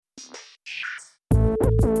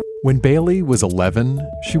When Bailey was 11,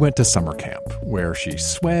 she went to summer camp, where she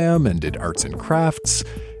swam and did arts and crafts,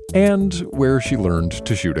 and where she learned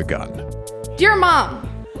to shoot a gun. Dear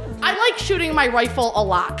Mom, I like shooting my rifle a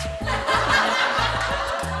lot.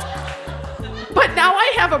 But now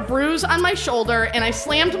I have a bruise on my shoulder and I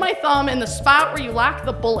slammed my thumb in the spot where you lock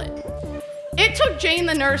the bullet. It took Jane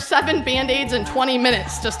the nurse 7 Band-Aids in 20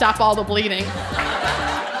 minutes to stop all the bleeding.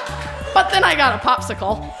 But then I got a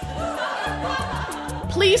popsicle.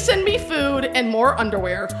 Please send me food and more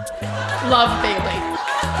underwear. Love, Bailey.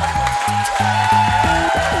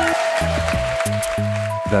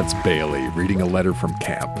 That's Bailey reading a letter from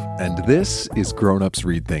camp, and this is Grown Ups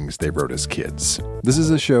Read Things They Wrote as Kids. This is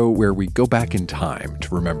a show where we go back in time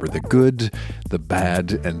to remember the good, the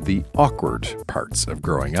bad, and the awkward parts of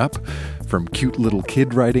growing up. From cute little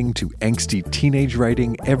kid writing to angsty teenage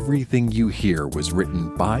writing, everything you hear was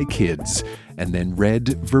written by kids and then read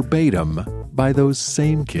verbatim by those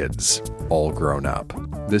same kids, all grown up.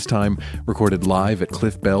 This time, recorded live at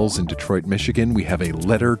Cliff Bell's in Detroit, Michigan, we have a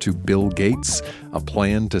letter to Bill Gates, a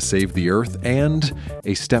plan to save the earth, and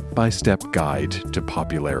a step-by-step guide to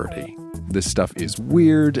popularity. This stuff is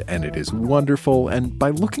weird and it is wonderful, and by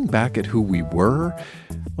looking back at who we were,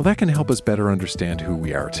 well, that can help us better understand who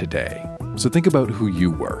we are today. So think about who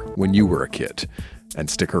you were when you were a kid, and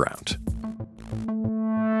stick around.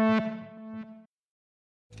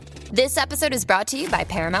 This episode is brought to you by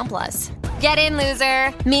Paramount Plus. Get in,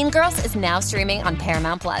 loser! Mean Girls is now streaming on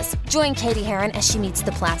Paramount Plus. Join Katie Heron as she meets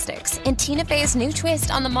the plastics in Tina Fey's new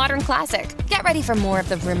twist on the modern classic. Get ready for more of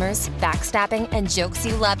the rumors, backstabbing, and jokes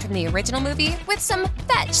you loved from the original movie with some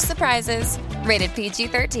fetch surprises. Rated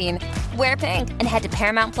PG-13. Wear pink and head to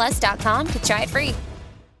ParamountPlus.com to try it free.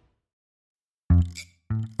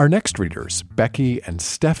 Our next readers, Becky and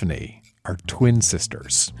Stephanie, are twin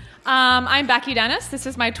sisters. I'm Becky Dennis. This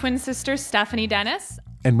is my twin sister, Stephanie Dennis.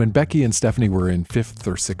 And when Becky and Stephanie were in 5th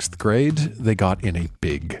or 6th grade, they got in a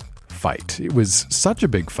big fight. It was such a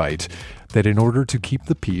big fight that in order to keep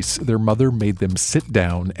the peace, their mother made them sit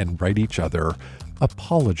down and write each other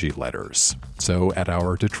apology letters. So at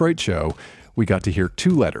our Detroit show, we got to hear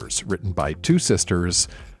 2 letters written by 2 sisters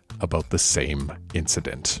about the same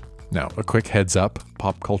incident. Now, a quick heads up,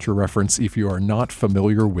 pop culture reference, if you are not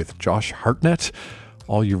familiar with Josh Hartnett,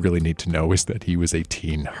 all you really need to know is that he was a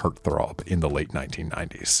teen heartthrob in the late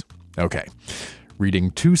 1990s. Okay, reading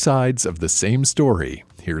 2 sides of the same story,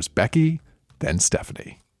 here's Becky, then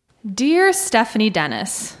Stephanie. Dear Stephanie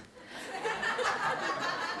Dennis,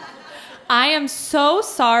 I am so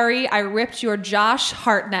sorry I ripped your Josh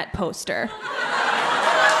Hartnett poster.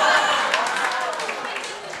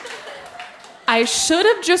 I should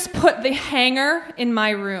have just put the hanger in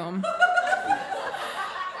my room.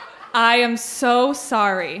 I am so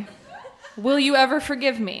sorry. Will you ever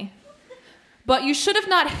forgive me? But you should have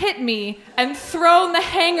not hit me and thrown the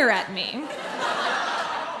hanger at me.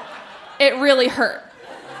 It really hurt.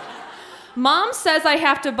 Mom says I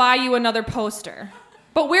have to buy you another poster.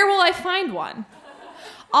 But where will I find one?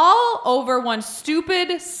 All over one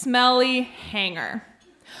stupid, smelly hanger.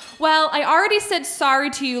 Well, I already said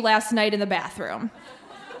sorry to you last night in the bathroom.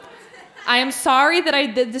 I am sorry that I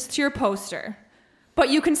did this to your poster, but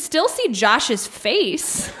you can still see Josh's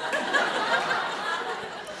face.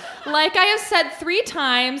 Like I have said 3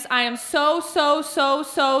 times, I am so sorry.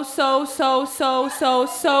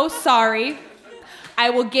 I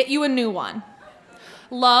will get you a new one.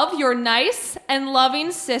 Love, your nice and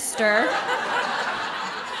loving sister,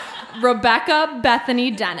 Rebecca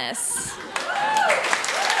Bethany Dennis.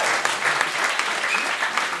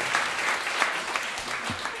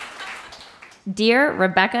 Dear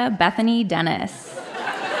Rebecca Bethany Dennis,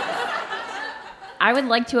 I would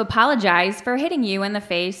like to apologize for hitting you in the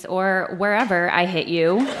face or wherever I hit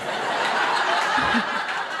you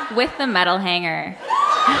with the metal hanger.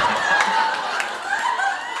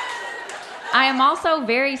 I am also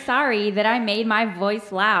very sorry that I made my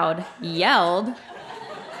voice loud, yelled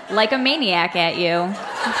like a maniac at you.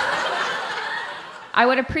 I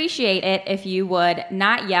would appreciate it if you would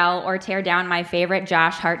not yell or tear down my favorite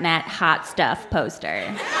Josh Hartnett Hot Stuff poster.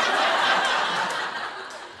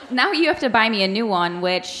 Now you have to buy me a new one,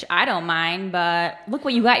 which I don't mind, but look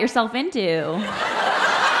what you got yourself into.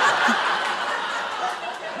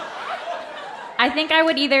 I think I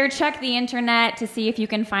would either check the internet to see if you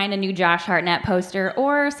can find a new Josh Hartnett poster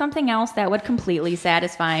or something else that would completely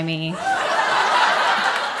satisfy me.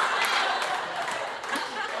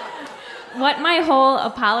 What my whole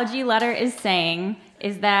apology letter is saying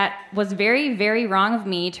is that was very, very wrong of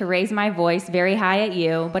me to raise my voice very high at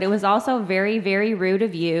you, but it was also very, very rude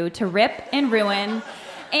of you to rip and ruin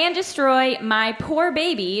and destroy my poor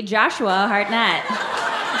baby, Joshua Hartnett.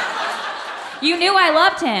 You knew I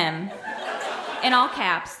loved him. In all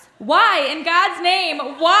caps. Why, in God's name,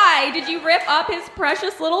 why did you rip up his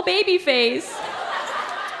precious little baby face?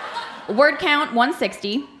 Word count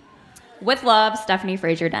 160. With love, Stephanie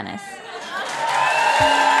Fraser Dennis.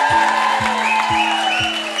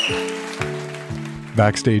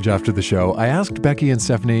 Backstage after the show, I asked Becky and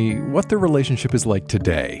Stephanie what their relationship is like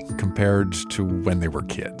today compared to when they were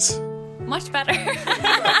kids. Much better.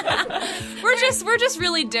 We're just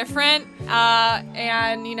really different,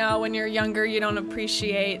 and when you're younger, you don't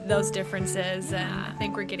appreciate those differences, and I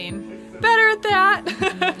think we're getting better at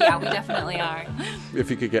that. Yeah, we definitely are. If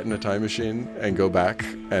you could get in a time machine and go back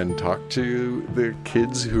and talk to the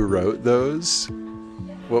kids who wrote those,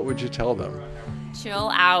 what would you tell them? Chill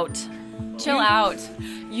out. Chill out.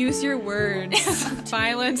 Use your words.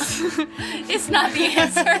 Violence is not the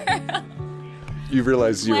answer. You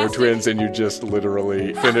realize you were twins and you just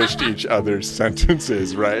literally finished each other's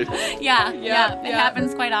sentences, right? Yeah. It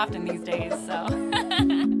happens quite often these days, so.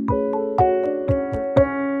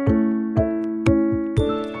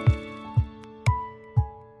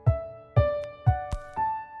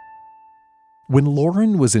 When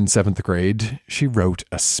Lauren was in 7th grade, she wrote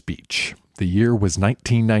a speech. The year was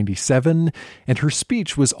 1997, and her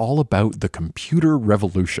speech was all about the computer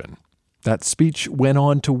revolution. That speech went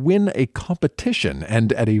on to win a competition,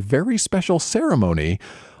 and at a very special ceremony,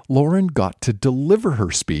 Lauren got to deliver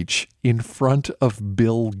her speech in front of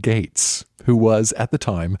Bill Gates, who was, at the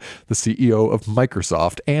time, the CEO of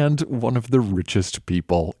Microsoft and one of the richest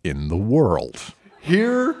people in the world.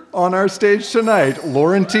 Here on our stage tonight,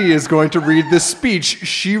 Lauren T. is going to read the speech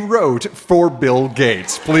she wrote for Bill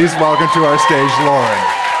Gates. Please welcome to our stage,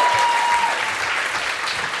 Lauren.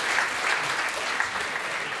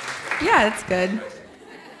 Yeah, that's good.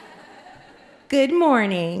 Good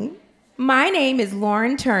morning. My name is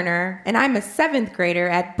Lauren Turner, and I'm a 7th grader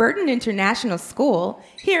at Burton International School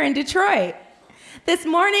here in Detroit. This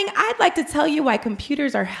morning, I'd like to tell you why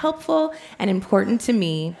computers are helpful and important to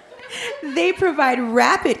me. They provide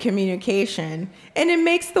rapid communication, and it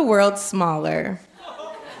makes the world smaller.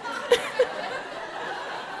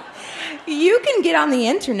 You can get on the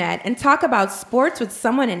internet and talk about sports with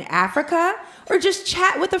someone in Africa or just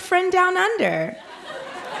chat with a friend down under.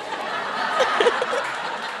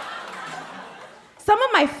 Some of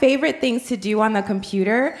my favorite things to do on the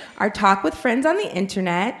computer are talk with friends on the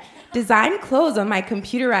internet, design clothes on my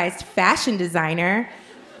computerized fashion designer,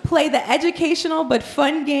 play the educational but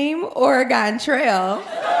fun game Oregon Trail,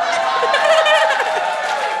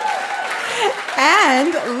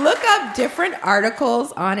 and look up different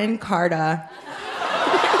articles on Encarta.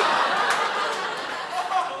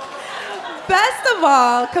 Best of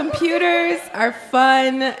all, computers are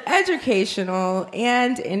fun, educational,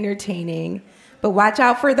 and entertaining. But watch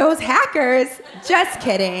out for those hackers. Just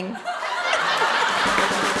kidding.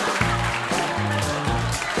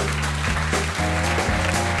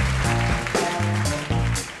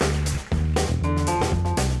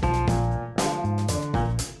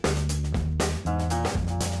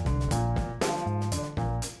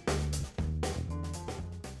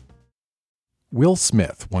 Will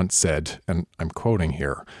Smith once said, and I'm quoting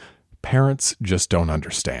here, "Parents just don't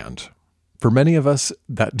understand." For many of us,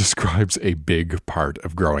 that describes a big part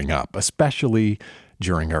of growing up, especially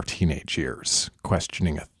during our teenage years.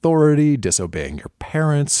 Questioning authority, disobeying your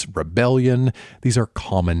parents, rebellion, these are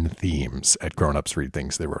common themes at Grown Ups Read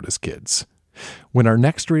Things They Wrote as Kids. When our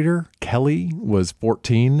next reader, Kelly, was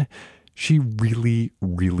 14, she really,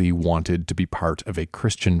 really wanted to be part of a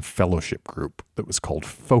Christian fellowship group that was called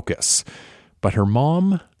Focus. But her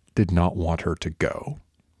mom did not want her to go.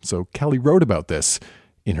 So Kelly wrote about this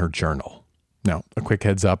in her journal. Now, a quick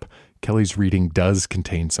heads up, Kelly's reading does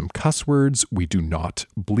contain some cuss words. We do not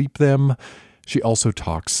bleep them. She also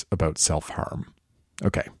talks about self-harm.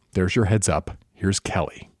 Okay, there's your heads up. Here's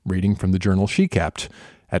Kelly, reading from the journal she kept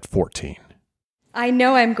at 14. I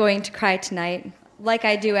know I'm going to cry tonight, like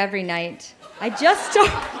I do every night. I just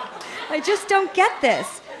don't get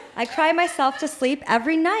this. I cry myself to sleep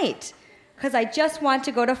every night. Because I just want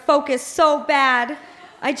to go to Focus so bad.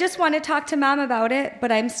 I just want to talk to Mom about it,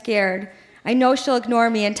 but I'm scared. I know she'll ignore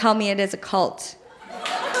me and tell me it is a cult.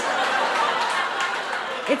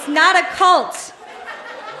 It's not a cult.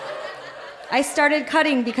 I started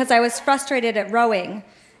cutting because I was frustrated at rowing,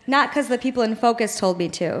 not because the people in Focus told me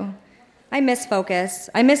to. I miss Focus.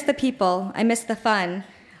 I miss the people. I miss the fun.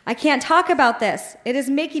 I can't talk about this. It is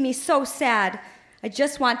making me so sad. I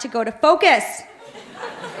just want to go to Focus.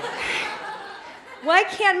 Why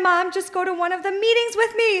can't Mom just go to one of the meetings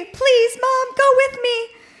with me? Please, Mom, go with me.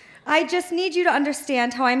 I just need you to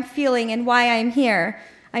understand how I'm feeling and why I'm here.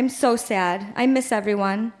 I'm so sad. I miss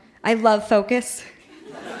everyone. I love Focus.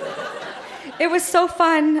 It was so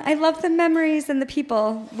fun. I love the memories and the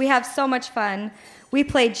people. We have so much fun. We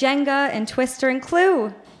play Jenga and Twister and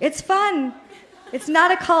Clue. It's fun. It's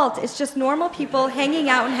not a cult. It's just normal people hanging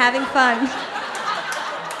out and having fun.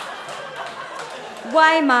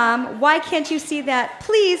 Why, Mom? Why can't you see that?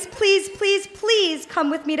 Please, please, please, please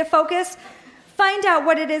come with me to Focus. Find out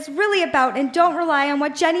what it is really about and don't rely on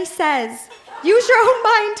what Jenny says. Use your own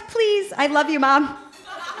mind, please. I love you, Mom.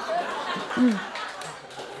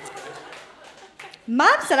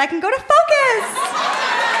 Mom said I can go to Focus.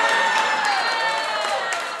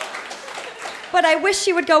 But I wish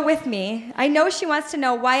she would go with me. I know she wants to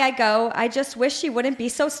know why I go. I just wish she wouldn't be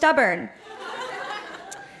so stubborn.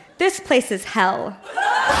 This place is hell.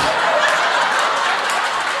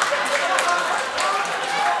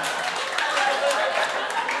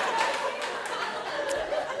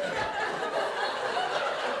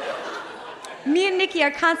 Me and Nikki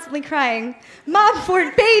are constantly crying. Mom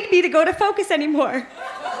forbade me to go to Focus anymore.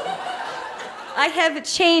 I have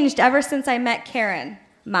changed ever since I met Karen.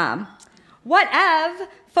 Mom. Whatever.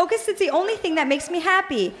 Focus is the only thing that makes me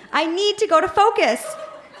happy. I need to go to Focus.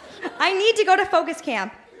 I need to go to Focus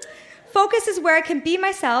camp. Focus is where I can be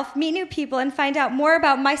myself, meet new people, and find out more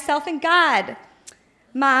about myself and God.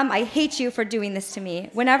 Mom, I hate you for doing this to me.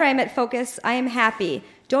 Whenever I'm at Focus, I am happy.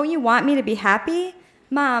 Don't you want me to be happy?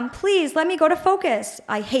 Mom, please let me go to Focus.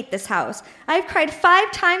 I hate this house. I've cried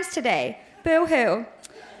 5 times today. Boo-hoo.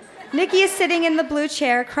 Nikki is sitting in the blue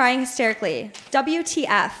chair crying hysterically.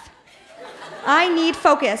 WTF. I need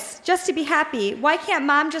Focus just to be happy. Why can't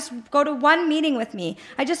Mom just go to one meeting with me?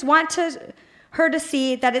 I just want her to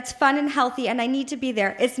see that it's fun and healthy and I need to be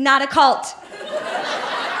there. It's not a cult.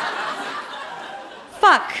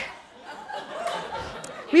 Fuck.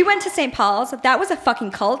 We went to St. Paul's. That was a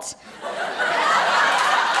fucking cult.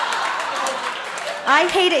 I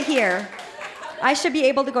hate it here. I should be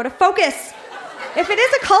able to go to Focus. If it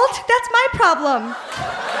is a cult, that's my problem.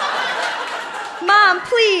 Mom,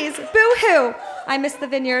 please, boo-hoo. I miss the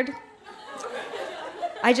vineyard.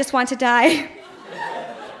 I just want to die.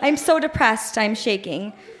 I'm so depressed, I'm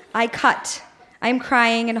shaking. I cut. I'm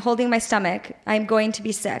crying and holding my stomach. I'm going to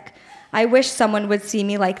be sick. I wish someone would see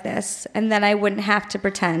me like this, and then I wouldn't have to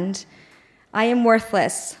pretend. I am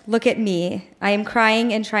worthless. Look at me. I am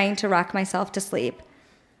crying and trying to rock myself to sleep.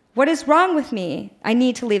 What is wrong with me? I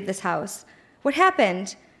need to leave this house. What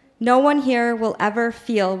happened? No one here will ever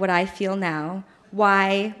feel what I feel now.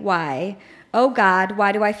 Why? Oh God,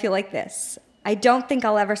 why do I feel like this? I don't think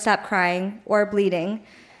I'll ever stop crying or bleeding.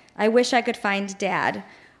 I wish I could find Dad.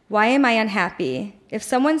 Why am I unhappy? If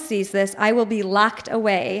someone sees this, I will be locked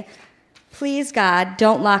away. Please, God,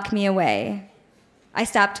 don't lock me away. I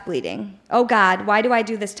stopped bleeding. Oh God, why do I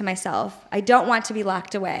do this to myself? I don't want to be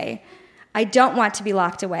locked away. I don't want to be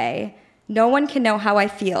locked away. No one can know how I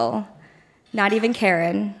feel. Not even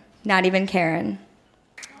Karen. Not even Karen.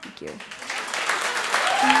 Thank you.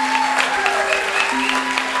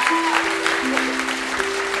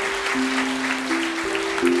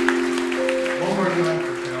 One more time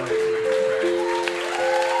for Kelly.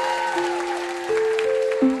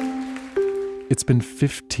 It's been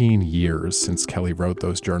 15 years since Kelly wrote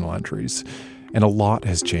those journal entries, and a lot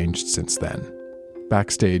has changed since then.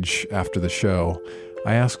 Backstage after the show,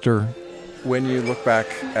 I asked her, when you look back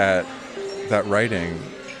at that writing,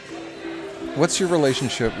 what's your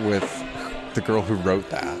relationship with the girl who wrote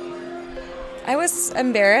that? I was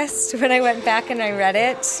embarrassed when I went back and I read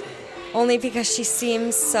it, only because she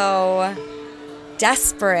seems so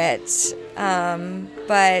desperate.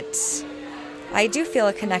 But I do feel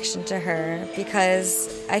a connection to her because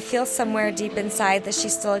I feel somewhere deep inside that she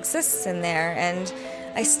still exists in there, and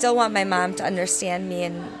I still want my mom to understand me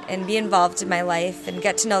and be involved in my life and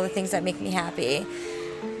get to know the things that make me happy.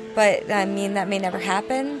 But I mean, that may never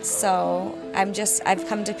happen, so I've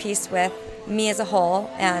come to peace with me as a whole,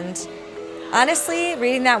 and honestly,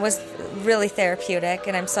 reading that was really therapeutic,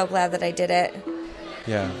 and I'm so glad that I did it.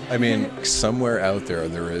 Yeah, I mean, somewhere out there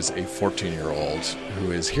is a 14-year-old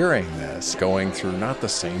who is hearing this, going through not the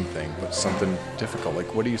same thing, but something difficult.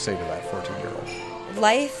 Like, what do you say to that 14-year-old?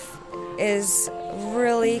 Life is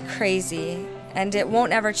really crazy, and it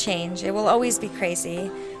won't ever change. It will always be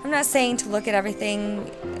crazy. I'm not saying to look at everything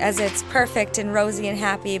as it's perfect and rosy and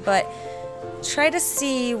happy, but try to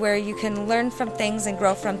see where you can learn from things and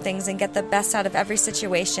grow from things and get the best out of every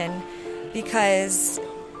situation, because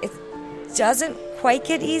it doesn't quite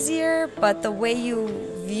get easier, but the way you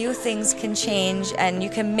view things can change and you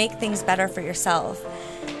can make things better for yourself.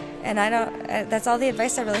 And that's all the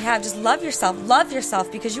advice I really have. Just love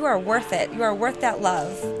yourself because you are worth it. You are worth that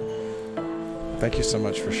love. Thank you so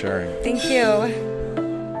much for sharing. Thank you.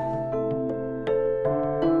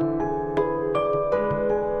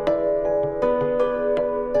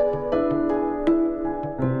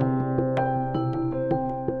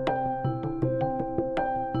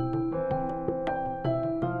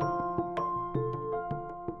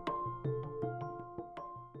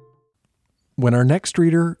 When our next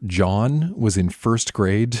reader, John, was in first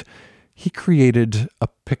grade, he created a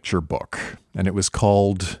picture book, and it was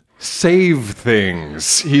called Save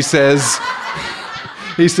Things. He says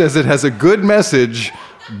it has a good message,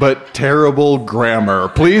 but terrible grammar.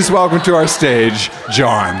 Please welcome to our stage,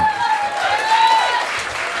 John.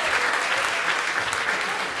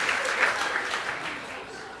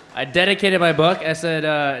 I dedicated my book. I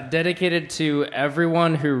said, dedicated to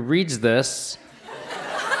everyone who reads this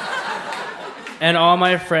and all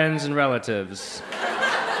my friends and relatives.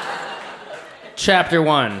 Chapter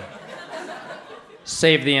 1,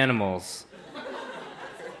 Save the Animals.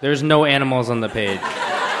 There's no animals on the page.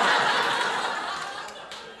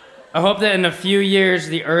 I hope that in a few years,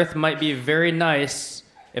 the earth might be very nice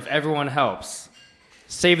if everyone helps.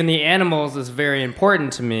 Saving the animals is very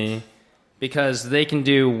important to me because they can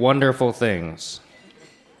do wonderful things.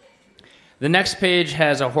 The next page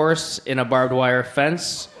has a horse in a barbed wire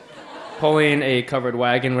fence pulling a covered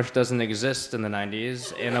wagon, which doesn't exist in the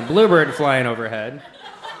 90s, and a bluebird flying overhead.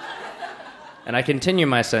 And I continue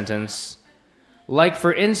my sentence. Like,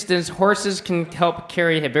 for instance, horses can help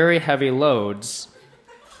carry very heavy loads.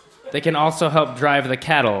 They can also help drive the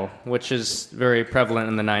cattle, which is very prevalent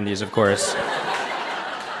in the 90s, of course.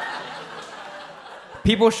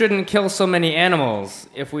 People shouldn't kill so many animals.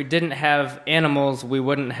 If we didn't have animals, we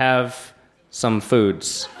wouldn't have some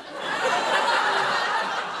foods.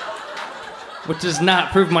 Which does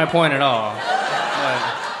not prove my point at all.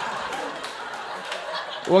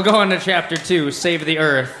 But we'll go on to chapter 2, Save the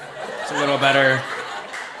Earth. It's a little better.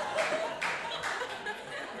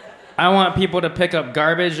 I want people to pick up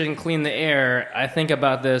garbage and clean the air. I think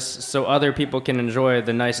about this so other people can enjoy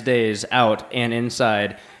the nice days out and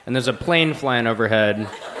inside. And there's a plane flying overhead.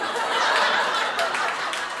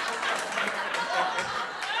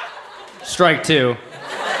 Strike 2.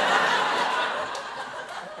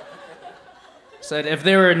 Said, if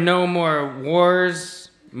there were no more wars,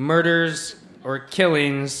 murders, or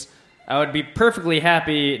killings, I would be perfectly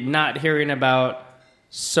happy not hearing about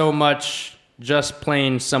so much just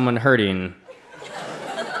plain someone hurting.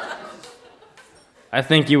 I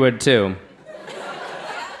think you would too.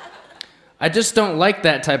 I just don't like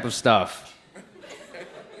that type of stuff.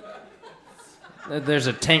 There's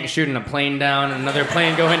a tank shooting a plane down, another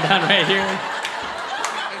plane going down right here.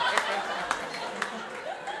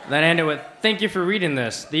 Then I end it with, thank you for reading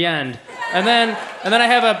this, the end. And then I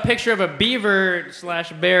have a picture of a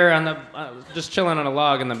beaver/bear on the just chilling on a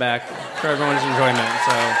log in the back for everyone's enjoyment.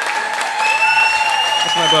 So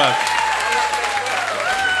that's my book.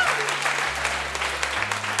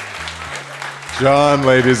 John,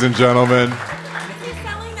 ladies and gentlemen. Is he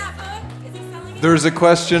selling that book? Is he selling it? There's a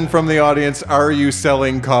question from the audience. Are you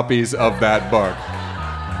selling copies of that book?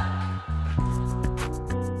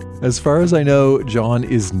 As far as I know, John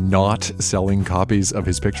is not selling copies of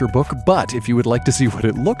his picture book, but if you would like to see what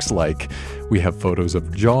it looks like, we have photos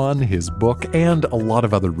of John, his book, and a lot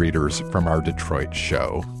of other readers from our Detroit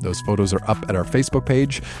show. Those photos are up at our Facebook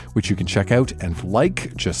page, which you can check out and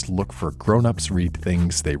like. Just look for Grown Ups Read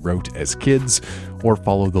Things They Wrote as Kids, or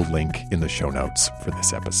follow the link in the show notes for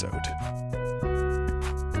this episode.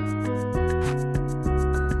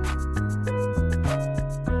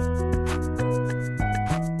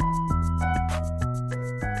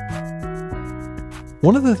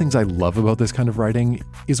 One of the things I love about this kind of writing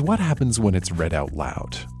is what happens when it's read out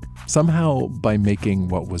loud. Somehow, by making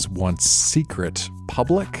what was once secret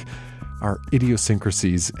public, our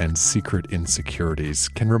idiosyncrasies and secret insecurities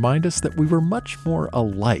can remind us that we were much more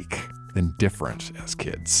alike than different as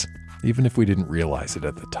kids, even if we didn't realize it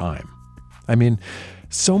at the time. I mean,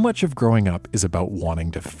 so much of growing up is about wanting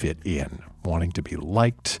to fit in, wanting to be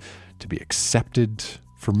liked, to be accepted.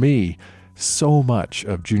 For me, so much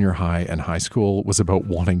of junior high and high school was about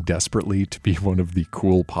wanting desperately to be one of the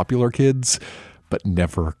cool, popular kids, but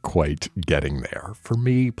never quite getting there. For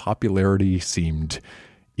me, popularity seemed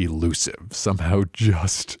elusive, somehow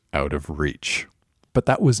just out of reach. But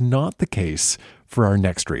that was not the case for our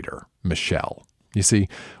next reader, Michelle. You see,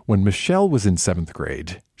 when Michelle was in 7th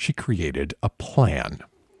grade, she created a plan.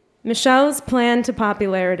 Michelle's plan to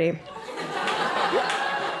popularity.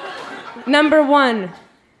 Number 1.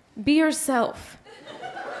 Be yourself.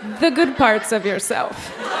 The good parts of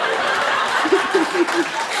yourself.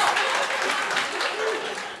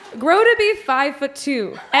 Grow to be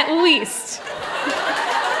 5'2", at least.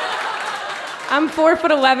 I'm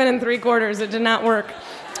 4'11" and 3/4. It did not work.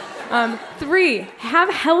 3, have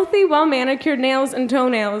healthy, well-manicured nails and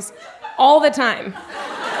toenails all the time.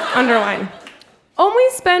 Underline. Only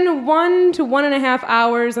spend 1 to 1.5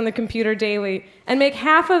 hours on the computer daily and make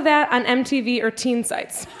half of that on MTV or teen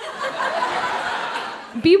sites.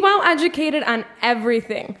 Be well educated on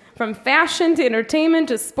everything, from fashion to entertainment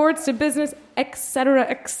to sports to business, etc.,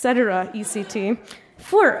 ECT.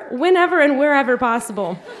 Flirt whenever and wherever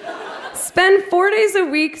possible. Spend 4 days a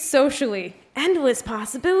week socially. Endless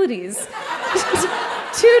possibilities.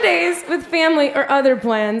 2 days with family or other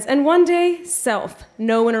plans, and 1 day, self.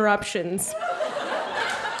 No interruptions.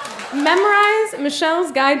 Memorize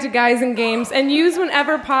Michelle's Guide to Guys and Games and use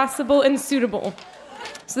whenever possible and suitable.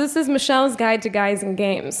 So this is Michelle's Guide to Guys and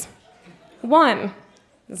Games. 1,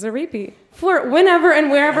 this is a repeat. Flirt whenever and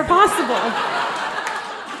wherever possible.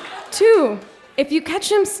 2, if you catch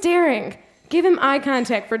him staring, give him eye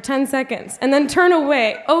contact for 10 seconds and then turn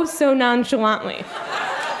away, oh so nonchalantly.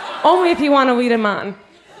 Only if you want to lead him on.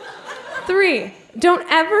 3, don't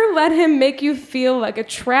ever let him make you feel like a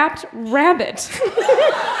trapped rabbit.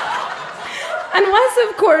 Unless,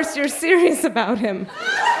 of course, you're serious about him.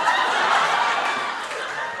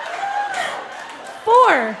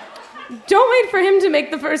 4, don't wait for him to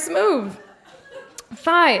make the first move.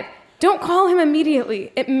 5, don't call him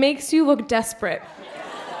immediately. It makes you look desperate.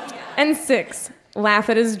 And 6, laugh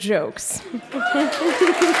at his jokes.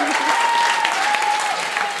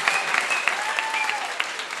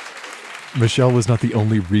 Michelle was not the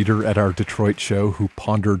only reader at our Detroit show who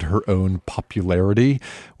pondered her own popularity.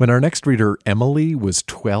 When our next reader, Emily, was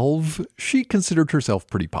 12, she considered herself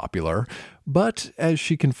pretty popular. But as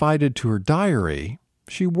she confided to her diary,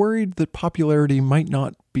 she worried that popularity might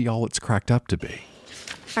not be all it's cracked up to be.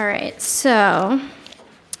 All right, so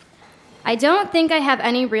I don't think I have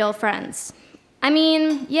any real friends. I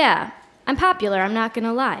mean, yeah, I'm popular, I'm not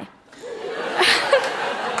gonna lie.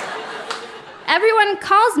 Everyone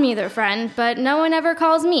calls me their friend, but no one ever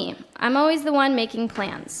calls me. I'm always the one making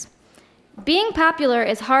plans. Being popular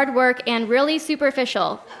is hard work and really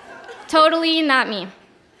superficial. Totally not me.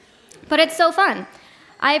 But it's so fun.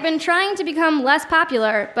 I've been trying to become less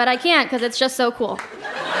popular, but I can't because it's just so cool.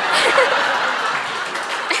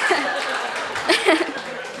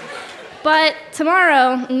 But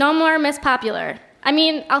tomorrow, no more Miss Popular. I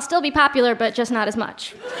mean, I'll still be popular, but just not as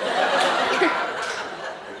much.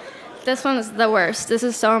 This one is the worst. This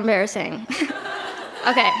is so embarrassing.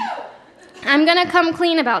 Okay. I'm gonna come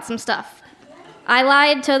clean about some stuff. I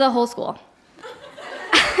lied to the whole school.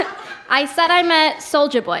 I said I met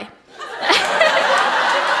Soulja Boy.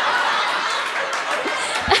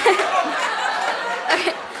 Okay.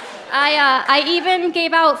 I even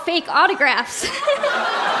gave out fake autographs.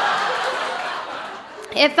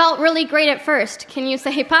 It felt really great at first. Can you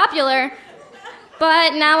say popular?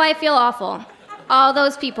 But now I feel awful. All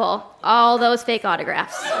those people, all those fake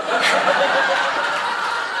autographs.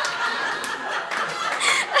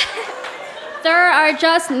 There are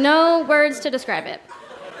just no words to describe it.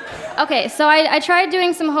 Okay, so I tried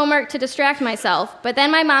doing some homework to distract myself, but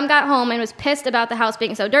then my mom got home and was pissed about the house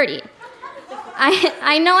being so dirty.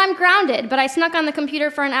 I know I'm grounded, but I snuck on the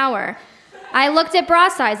computer for an hour. I looked at bra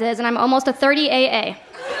sizes, and I'm almost a 30 AA.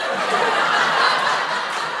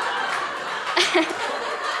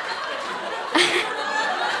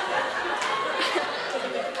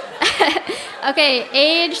 Okay,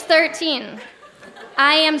 age 13.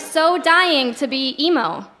 I am so dying to be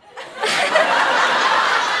emo.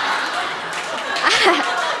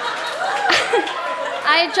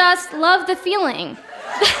 I just love the feeling.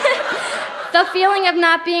 The feeling of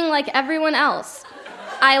not being like everyone else.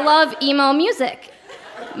 I love emo music.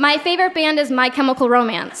 My favorite band is My Chemical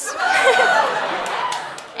Romance.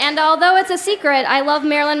 And although it's a secret, I love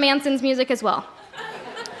Marilyn Manson's music as well.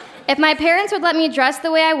 If my parents would let me dress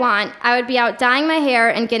the way I want, I would be out dyeing my hair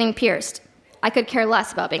and getting pierced. I could care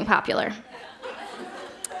less about being popular.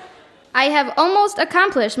 I have almost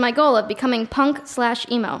accomplished my goal of becoming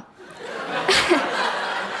punk/emo.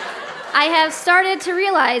 I have started to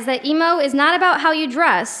realize that emo is not about how you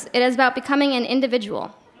dress, it is about becoming an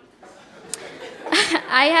individual.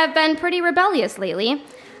 I have been pretty rebellious lately.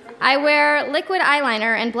 I wear liquid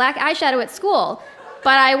eyeliner and black eyeshadow at school,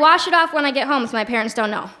 but I wash it off when I get home so my parents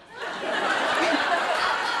don't know.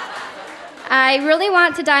 I really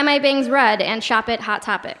want to dye my bangs red and shop at Hot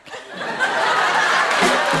Topic.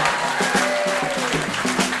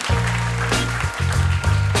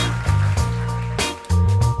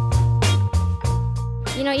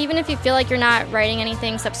 You know, even if you feel like you're not writing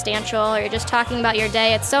anything substantial or you're just talking about your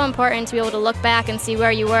day, it's so important to be able to look back and see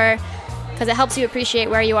where you were, because it helps you appreciate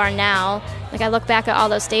where you are now. Like, I look back at all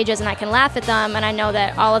those stages and I can laugh at them, and I know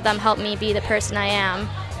that all of them helped me be the person I am.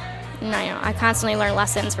 And I constantly learn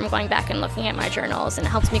lessons from going back and looking at my journals, and it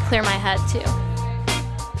helps me clear my head, too.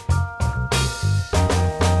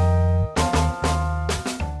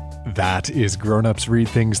 That is Grown Ups Read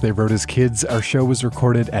Things They Wrote as Kids. Our show was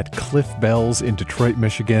recorded at Cliff Bells in Detroit,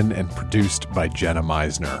 Michigan, and produced by Jenna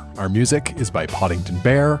Meisner. Our music is by Poddington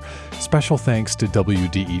Bear. Special thanks to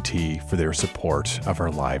WDET for their support of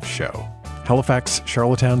our live show. Halifax,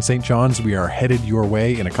 Charlottetown, St. John's, we are headed your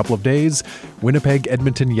way in a couple of days. Winnipeg,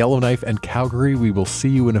 Edmonton, Yellowknife, and Calgary, we will see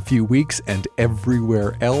you in a few weeks. And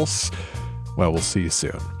everywhere else, well, we'll see you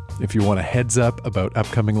soon. If you want a heads up about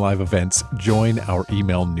upcoming live events, join our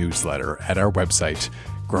email newsletter at our website,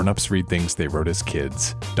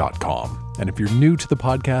 grownupsreadthingstheywroteaskids.com. And if you're new to the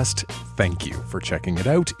podcast, thank you for checking it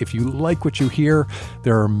out. If you like what you hear,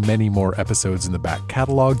 there are many more episodes in the back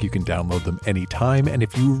catalog. You can download them anytime. And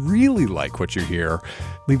if you really like what you hear,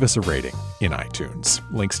 leave us a rating in iTunes.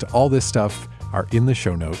 Links to all this stuff are in the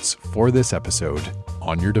show notes for this episode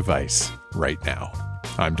on your device right now.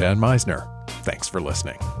 I'm Dan Meisner. Thanks for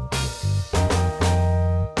listening.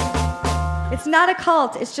 It's not a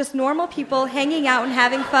cult, it's just normal people hanging out and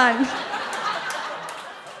having fun.